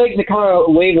guess the Lakers are kind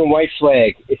of waving white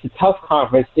flag. It's a tough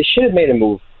conference. They should have made a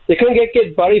move. They couldn't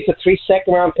get Buddy for 3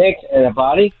 second-round picks and a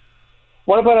body.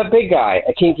 What about a big guy?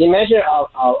 Can you imagine a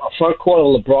front court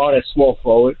of LeBron at small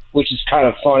forward, which is kind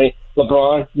of funny.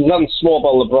 LeBron, there's nothing small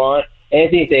about LeBron,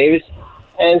 Anthony Davis,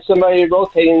 and somebody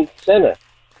rotating center.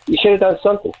 You should have done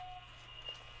something.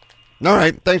 All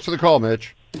right. Thanks for the call,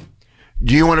 Mitch.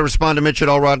 Do you want to respond to Mitch at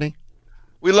all, Rodney?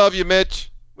 We love you,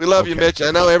 Mitch. We love you, Mitch.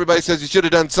 I know everybody says you should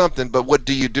have done something, but what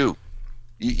do? You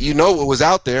know what was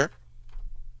out there.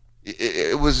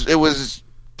 It was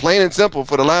plain and simple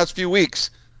for the last few weeks.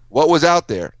 What was out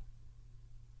there?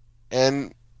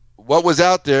 And what was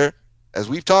out there, as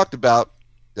we've talked about,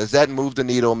 does that move the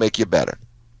needle and make you better?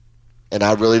 And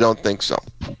I really don't think so.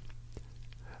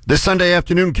 This Sunday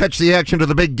afternoon, catch the action of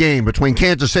the big game between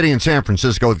Kansas City and San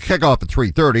Francisco. Kickoff at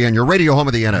 3:30 on your radio home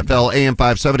of the NFL, AM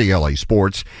 570 LA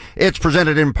Sports. It's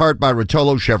presented in part by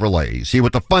Rotolo Chevrolet. See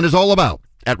what the fun is all about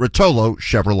at Rotolo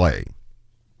Chevrolet.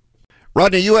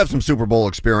 Rodney, you have some Super Bowl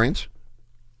experience.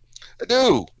 I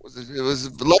do. I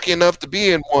was lucky enough to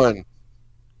be in one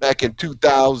back in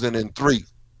 2003.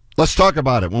 Let's talk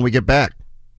about it when we get back.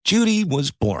 Judy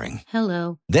was boring.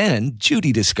 Hello. Then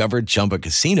Judy discovered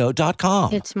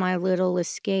ChumbaCasino.com. It's my little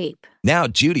escape. Now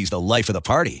Judy's the life of the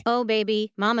party. Oh,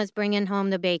 baby, mama's bringing home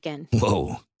the bacon.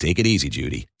 Whoa, take it easy,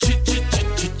 Judy.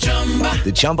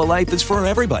 The Chumba life is for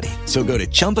everybody. So go to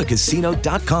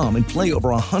ChumbaCasino.com and play over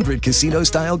 100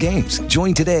 casino-style games.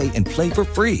 Join today and play for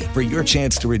free for your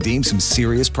chance to redeem some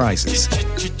serious prizes.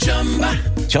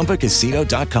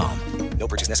 ChumbaCasino.com. No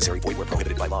purchase necessary. Void where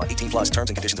prohibited by law. 18 plus terms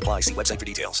and conditions apply. See website for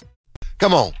details.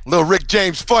 Come on, little Rick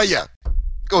James for you.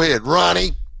 Go ahead,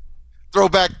 Ronnie.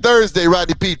 Throwback Thursday,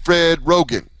 Rodney, Pete, Fred,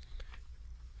 Rogan.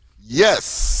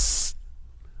 Yes.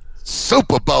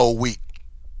 Super Bowl week.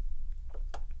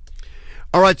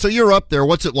 All right, so you're up there.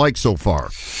 What's it like so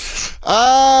far?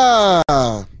 I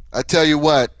tell you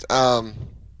what. I'm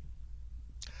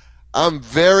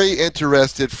very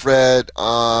interested, Fred,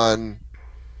 on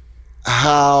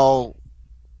how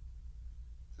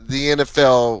the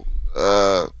NFL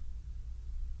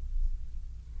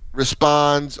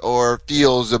responds or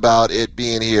feels about it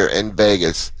being here in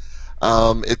Vegas.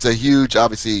 It's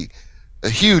obviously a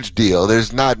huge deal.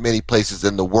 There's not many places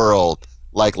in the world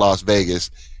like Las Vegas.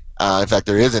 In fact,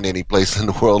 there isn't any place in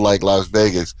the world like Las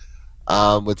Vegas.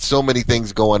 With so many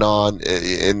things going on,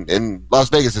 and Las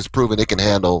Vegas has proven it can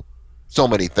handle so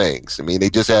many things. I mean, they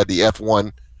just had the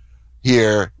F1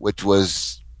 here, which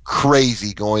was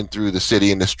crazy going through the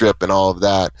city and the strip and all of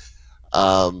that.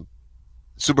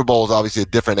 Super Bowl is obviously a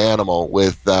different animal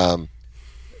with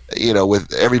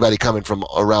everybody coming from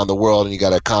around the world, and you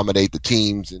got to accommodate the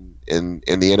teams in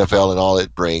the NFL and all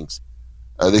it brings.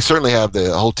 They certainly have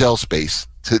the hotel space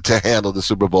to handle the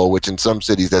Super Bowl, which in some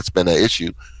cities that's been an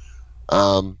issue.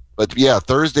 But yeah,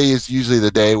 Thursday is usually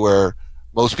the day where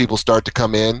most people start to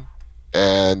come in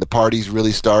and the parties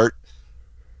really start.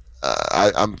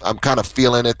 I'm kind of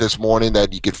feeling it this morning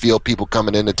that you could feel people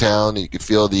coming into town, and you could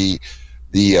feel the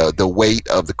weight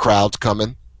of the crowds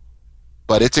coming.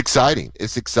 But it's exciting.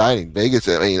 It's exciting. Vegas.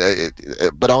 I mean,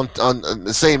 but on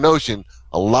the same notion,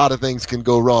 a lot of things can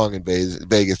go wrong in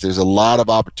Vegas. There's a lot of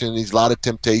opportunities, a lot of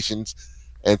temptations,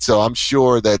 and so I'm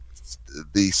sure that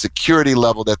the security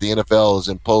level that the NFL has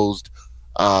imposed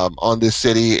on this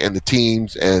city and the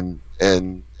teams and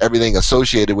everything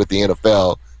associated with the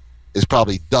NFL is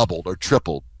probably doubled or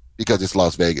tripled because it's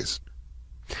Las Vegas.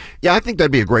 Yeah, I think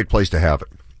that'd be a great place to have it.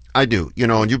 I do.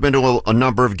 And you've been to a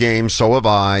number of games, so have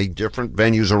I, different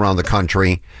venues around the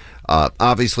country.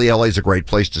 Obviously, LA is a great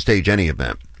place to stage any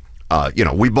event.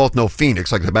 We both know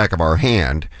Phoenix like the back of our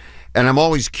hand. And I'm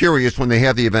always curious when they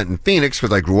have the event in Phoenix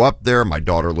because I grew up there. My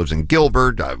daughter lives in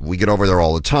Gilbert. We get over there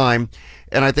all the time.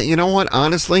 And I think, you know what,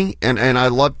 honestly, and I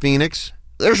love Phoenix,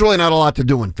 there's really not a lot to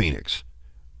do in Phoenix.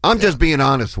 I'm just being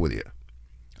honest with you.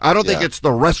 I don't think it's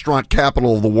the restaurant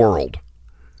capital of the world.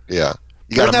 Yeah.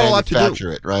 You got to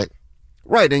manufacture it, right?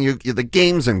 Right, and the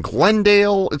games in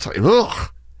Glendale, it's like,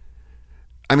 ugh.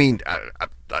 I mean,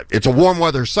 it's a warm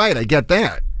weather site, I get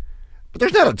that. But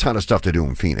there's not a ton of stuff to do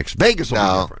in Phoenix. Vegas will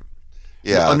be different.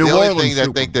 Yeah, the only thing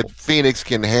I think that Phoenix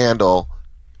can handle,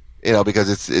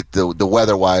 because the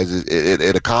weather-wise,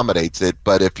 it accommodates it.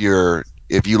 But if you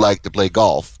like to play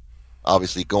golf,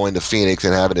 obviously going to Phoenix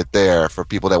and having it there for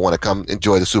people that want to come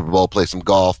enjoy the Super Bowl, play some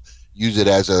golf, use it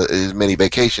as a mini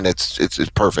vacation, it's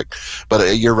perfect.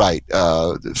 But you're right.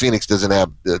 Phoenix doesn't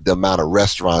have the amount of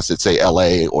restaurants that say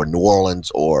L.A. or New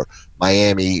Orleans or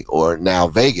Miami or now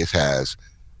Vegas has.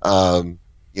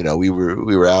 We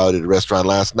were out at a restaurant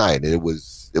last night. It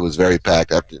was very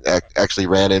packed. I actually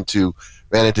ran into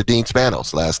Dean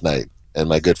Spanos last night and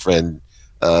my good friend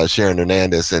Sharon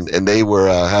Hernandez, and they were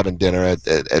having dinner at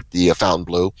the Fountain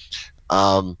Blue.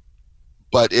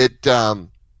 But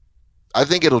I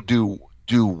think it'll do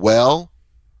well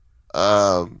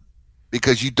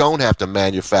because you don't have to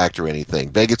manufacture anything.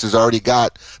 Vegas has already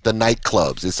got the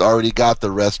nightclubs. It's already got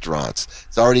the restaurants.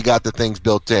 It's already got the things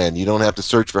built in. You don't have to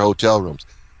search for hotel rooms.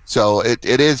 So it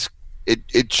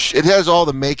has all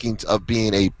the makings of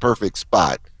being a perfect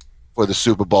spot for the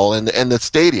Super Bowl and the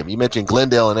stadium. You mentioned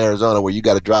Glendale in Arizona, where you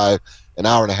got to drive an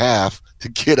hour and a half to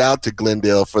get out to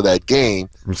Glendale for that game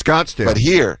from Scottsdale.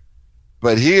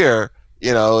 But here,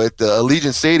 at the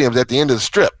Allegiant Stadium's at the end of the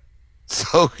strip.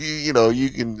 So, you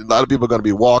can, a lot of people are going to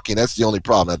be walking. That's the only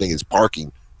problem. I think is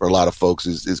parking for a lot of folks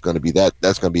is going to be that's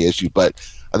going to be an issue. But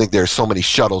I think there's so many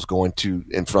shuttles going to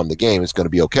and from the game. It's going to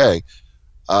be okay.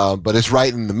 But it's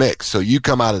right in the mix. So you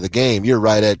come out of the game, you're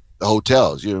right at the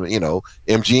hotels.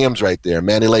 MGM's right there.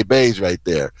 Mandalay Bay's right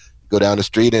there. Go down the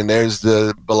street and there's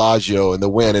the Bellagio and the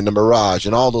Wynn and the Mirage,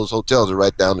 and all those hotels are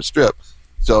right down the strip.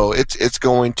 So I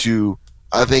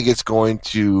think it's going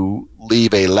to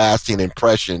leave a lasting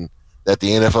impression that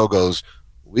the NFL goes,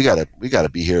 we gotta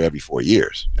be here every 4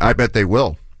 years. I bet they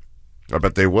will.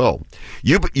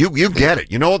 You get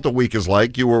it. You know what the week is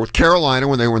like. You were with Carolina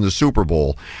when they were in the Super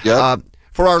Bowl. Yeah.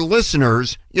 For our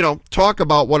listeners, talk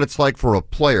about what it's like for a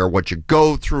player, what you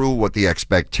go through, what the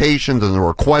expectations and the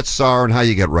requests are, and how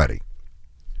you get ready.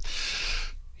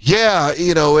 Yeah,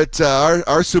 it's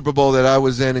our Super Bowl that I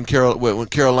was in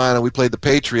Carolina. We played the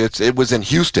Patriots. It was in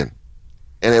Houston,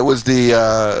 and it was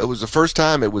the first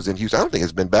time it was in Houston. I don't think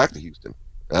it's been back to Houston.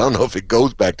 I don't know if it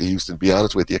goes back to Houston, to be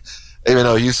honest with you, even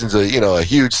though Houston's a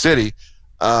huge city.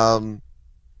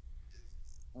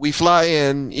 We fly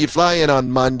in. You fly in on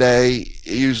Monday,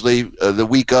 usually the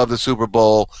week of the Super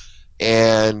Bowl,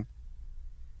 and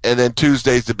then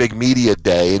Tuesday's the big media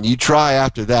day. And you try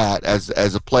after that, as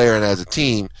a player and as a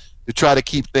team, to try to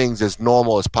keep things as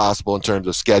normal as possible in terms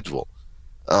of schedule.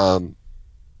 And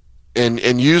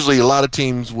usually a lot of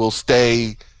teams will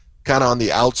stay kind of on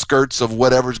the outskirts of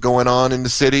whatever's going on in the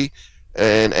city.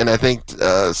 And I think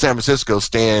San Francisco's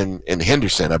staying in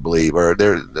Henderson, I believe, or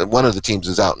one of the teams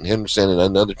is out in Henderson, and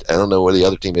another, I don't know where the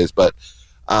other team is, but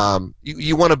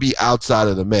you want to be outside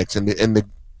of the mix. And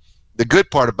the good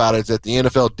part about it is that the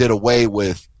NFL did away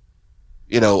with,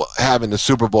 having the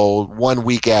Super Bowl 1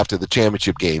 week after the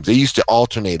championship games. They used to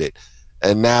alternate it,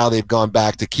 and now they've gone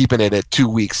back to keeping it at 2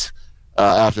 weeks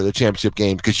after the championship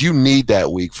game, because you need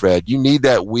that week, Fred. You need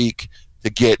that week to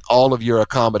get all of your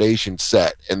accommodations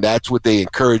set. And that's what they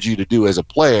encourage you to do as a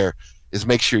player, is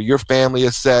make sure your family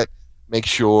is set, make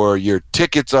sure your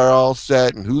tickets are all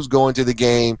set and who's going to the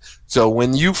game. So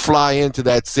when you fly into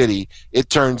that city,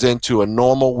 it turns into a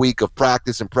normal week of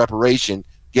practice and preparation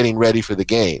getting ready for the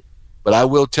game. But I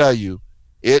will tell you,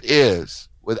 it is,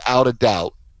 without a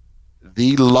doubt,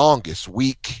 the longest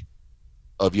week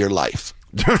of your life.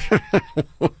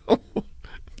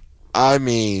 I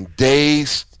mean,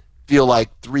 days feel like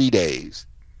 3 days.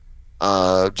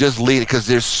 Just leading, because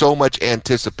there's so much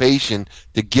anticipation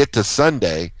to get to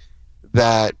Sunday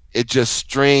that it just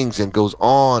strings and goes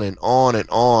on and on and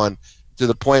on, to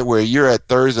the point where you're at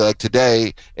Thursday, like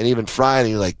today, and even Friday,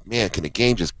 you're like, man, can the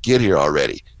game just get here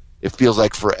already? It feels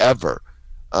like forever.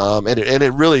 And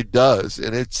it really does.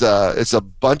 And it's a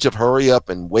bunch of hurry up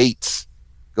and waits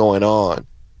going on.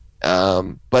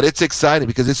 But it's exciting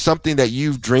because it's something that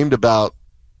you've dreamed about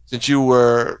since you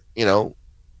were,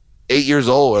 8 years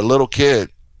old, or a little kid.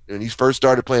 When you first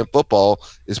started playing football,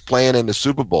 is playing in the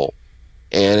Super Bowl.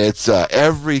 And it's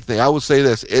everything. I will say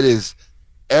this. It is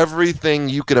everything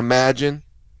you could imagine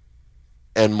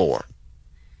and more.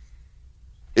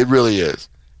 It really is.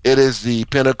 It is the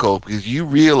pinnacle, because you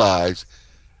realize,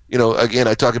 again,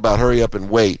 I talk about hurry up and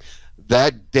wait.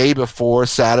 That day before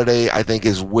Saturday, I think,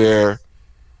 is where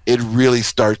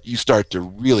you start to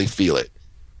really feel it,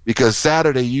 because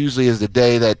Saturday usually is the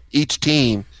day that each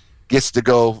team gets to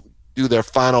go do their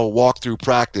final walkthrough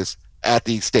practice at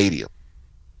the stadium.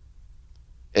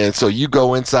 And so you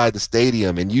go inside the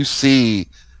stadium and you see,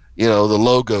 the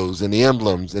logos and the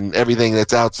emblems and everything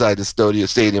that's outside the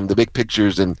stadium, the big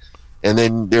pictures, and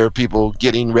then there are people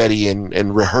getting ready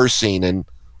and rehearsing and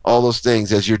all those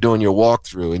things as you're doing your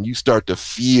walkthrough, and you start to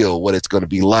feel what it's going to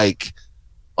be like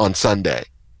on Sunday,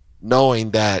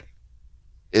 knowing that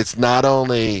it's not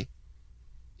only,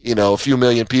 a few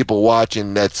million people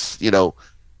watching that's,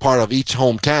 part of each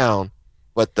hometown,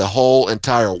 but the whole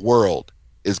entire world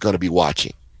is going to be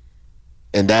watching.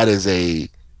 And that is a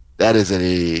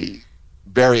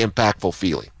very impactful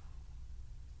feeling.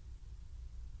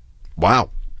 Wow.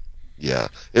 Yeah,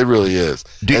 it really is.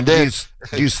 Do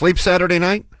you sleep Saturday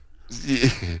night?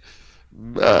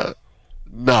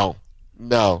 No.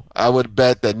 I would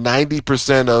bet that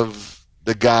 90% of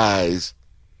the guys,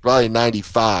 probably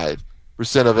 95%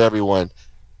 of everyone,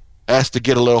 has to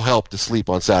get a little help to sleep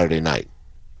on Saturday night.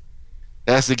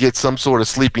 Has to get some sort of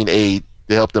sleeping aid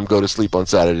to help them go to sleep on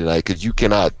Saturday night, because you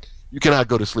cannot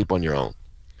go to sleep on your own,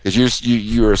 because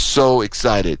you are so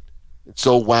excited and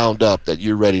so wound up that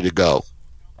you're ready to go.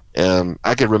 And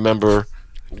I can remember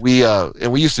we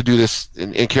used to do this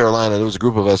in Carolina. There was a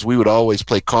group of us. We would always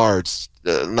play cards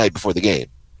the night before the game.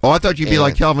 Oh, I thought you'd be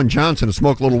like Calvin Johnson and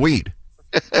smoke a little weed.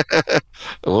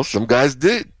 Well, some guys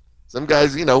did. Some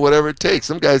guys, whatever it takes.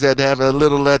 Some guys had to have a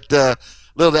little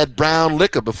that brown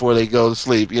liquor before they go to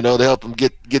sleep, to help them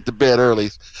get to bed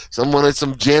early. Some wanted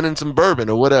some gin and some bourbon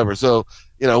or whatever. So,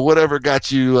 whatever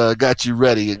got you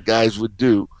ready, and guys would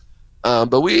do.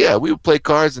 But we would play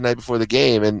cards the night before the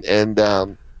game, and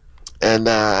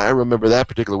I remember that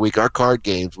particular week, our card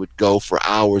games would go for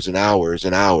hours and hours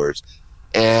and hours,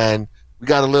 and we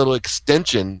got a little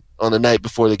extension on the night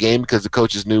before the game because the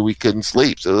coaches knew we couldn't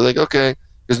sleep. So they're like, okay,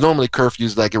 because normally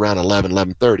curfew's like around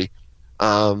 11:30.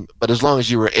 But as long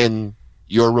as you were in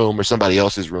your room or somebody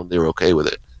else's room, they were okay with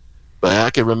it. But I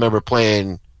can remember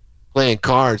playing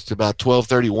cards to about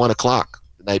 12:30, 1 o'clock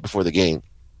the night before the game,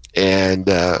 and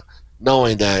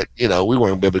knowing that we weren't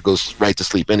going to be able to go right to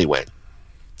sleep anyway.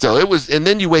 So it was, and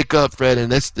then you wake up, Fred,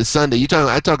 and that's the Sunday.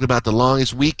 I talked about the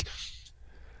longest week.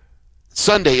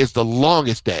 Sunday is the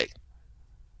longest day,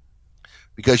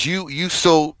 because you're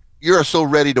so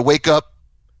ready to wake up,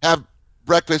 have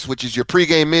breakfast, which is your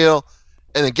pregame meal,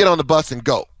 and then get on the bus and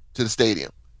go to the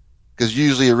stadium, because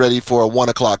usually you're ready for a 1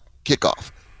 o'clock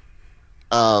kickoff.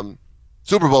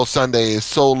 Super Bowl Sunday is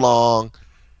so long.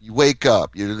 You wake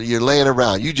up, you're laying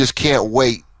around, you just can't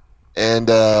wait. And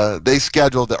they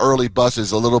schedule the early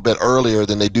buses a little bit earlier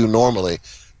than they do normally,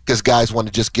 because guys want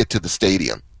to just get to the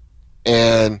stadium.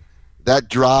 And that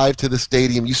drive to the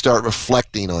stadium, you start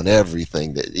reflecting on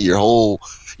everything, that your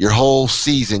whole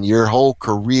season, your whole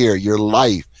career, your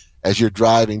life, as you're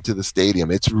driving to the stadium.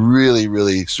 It's really,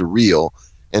 really surreal.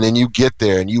 And then you get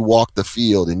there and you walk the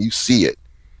field and you see it.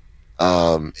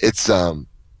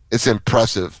 It's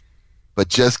impressive. But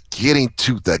just getting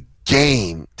to the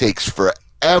game takes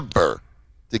forever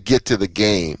to get to the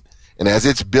game. And as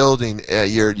it's building,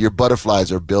 your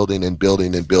butterflies are building and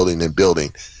building and building and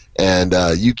building. And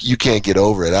you can't get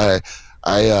over it.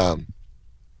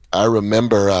 I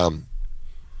remember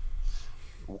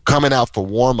coming out for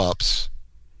warm-ups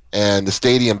and the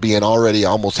stadium being already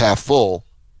almost half full,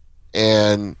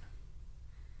 and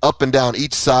up and down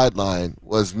each sideline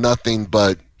was nothing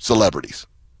but celebrities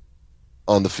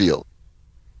on the field,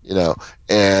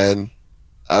 And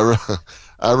I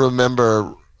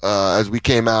remember as we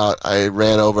came out, I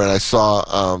ran over and I saw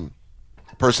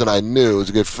a person I knew, it was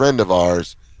a good friend of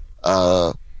ours,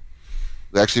 who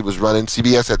actually was running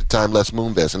CBS at the time, Les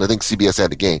Moonves, and I think CBS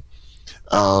had the game.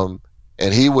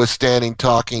 And he was standing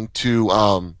talking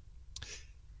to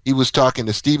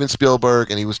Steven Spielberg,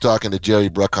 and he was talking to Jerry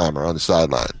Bruckheimer on the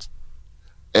sidelines.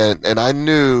 And I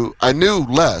knew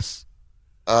Les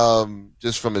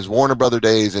just from his Warner Brother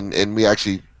days, and we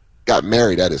actually got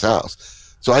married at his house.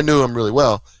 So I knew him really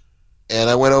well. And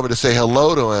I went over to say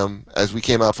hello to him as we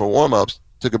came out for warm-ups,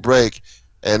 took a break,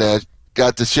 and I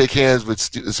got to shake hands with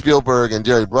Spielberg and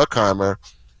Jerry Bruckheimer,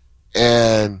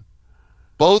 and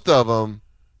both of them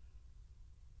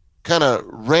kind of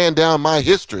ran down my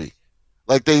history.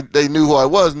 Like they knew who I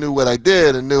was, knew what I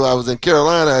did, and knew I was in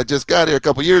Carolina. I just got here a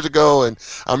couple years ago, and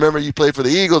I remember you played for the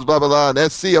Eagles, blah, blah, blah,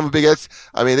 and SC, I'm a big SC.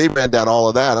 I mean, they ran down all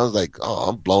of that. I was like, oh,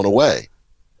 I'm blown away.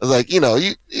 I was like, you play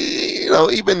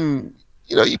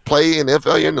in the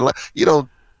NFL, you don't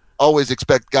always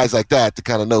expect guys like that to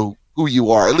kind of know who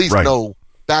you are, at least know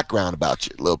background about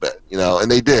you a little bit,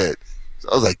 and they did. So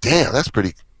I was like, damn, that's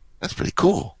pretty That's pretty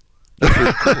cool.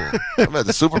 I'm at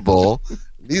the Super Bowl.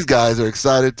 These guys are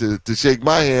excited to shake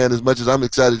my hand as much as I'm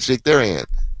excited to shake their hand.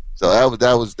 So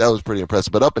that was pretty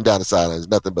impressive. But up and down the sideline is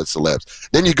nothing but celebs.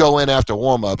 Then you go in after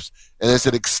warm-ups, and it's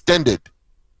an extended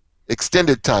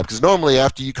time. Because normally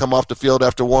after you come off the field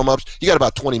after warm-ups, you got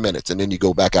about 20 minutes, and then you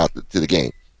go back out to the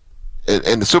game.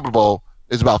 And the Super Bowl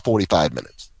is about 45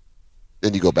 minutes.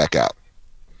 Then you go back out.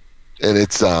 And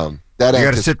it's that you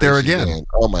got to sit there again. Man.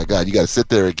 Oh, my God. You got to sit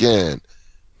there again.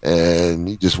 And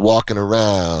you're just walking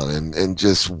around and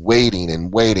just waiting. And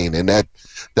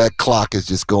that clock is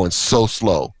just going so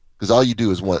slow. Because all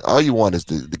you want is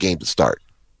the game to start.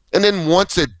 And then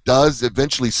once it does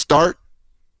eventually start,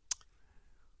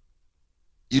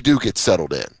 you do get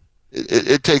settled in.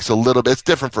 It takes a little bit. It's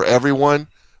different for everyone.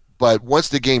 But once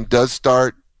the game does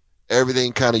start,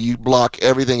 everything you block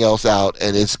everything else out,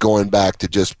 and it's going back to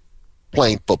just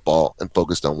playing football and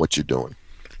focused on what you're doing.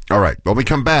 All right. When we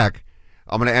come back,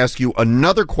 I'm going to ask you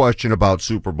another question about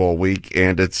Super Bowl week,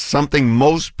 and it's something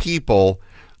most people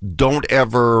don't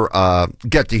ever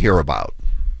get to hear about.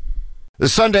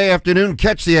 This Sunday afternoon,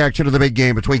 catch the action of the big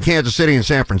game between Kansas City and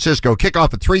San Francisco.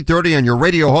 Kickoff at 3:30 on your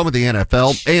radio home of the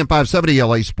NFL, AM 570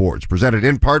 LA Sports, presented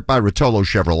in part by Rotolo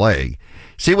Chevrolet.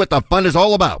 See what the fun is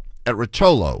all about at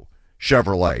Rotolo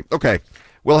Chevrolet. Okay,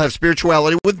 we'll have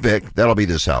Spirituality with Vic. That'll be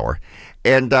this hour.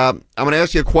 And I'm going to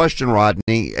ask you a question,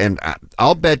 Rodney, and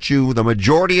I'll bet you the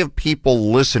majority of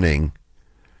people listening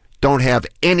don't have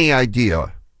any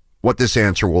idea what this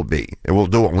answer will be. And we'll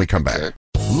do it when we come back.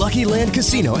 Lucky Land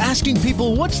Casino, asking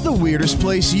people, what's the weirdest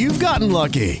place you've gotten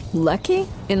lucky? Lucky?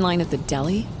 In line at the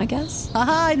deli, I guess?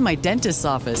 Aha, in my dentist's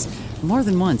office. More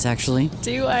than once, actually.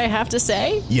 Do I have to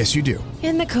say? Yes, you do.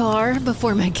 In the car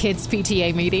before my kids'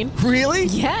 PTA meeting. Really?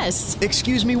 Yes.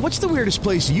 Excuse me, what's the weirdest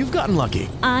place you've gotten lucky?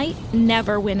 I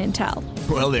never win and tell.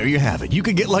 Well, there you have it. You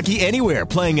can get lucky anywhere,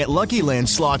 playing at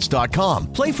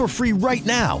LuckyLandSlots.com. Play for free right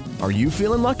now. Are you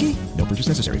feeling lucky? No purchase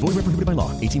necessary. Void where prohibited by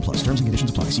law. 18+. Terms and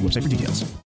conditions apply. See website for details.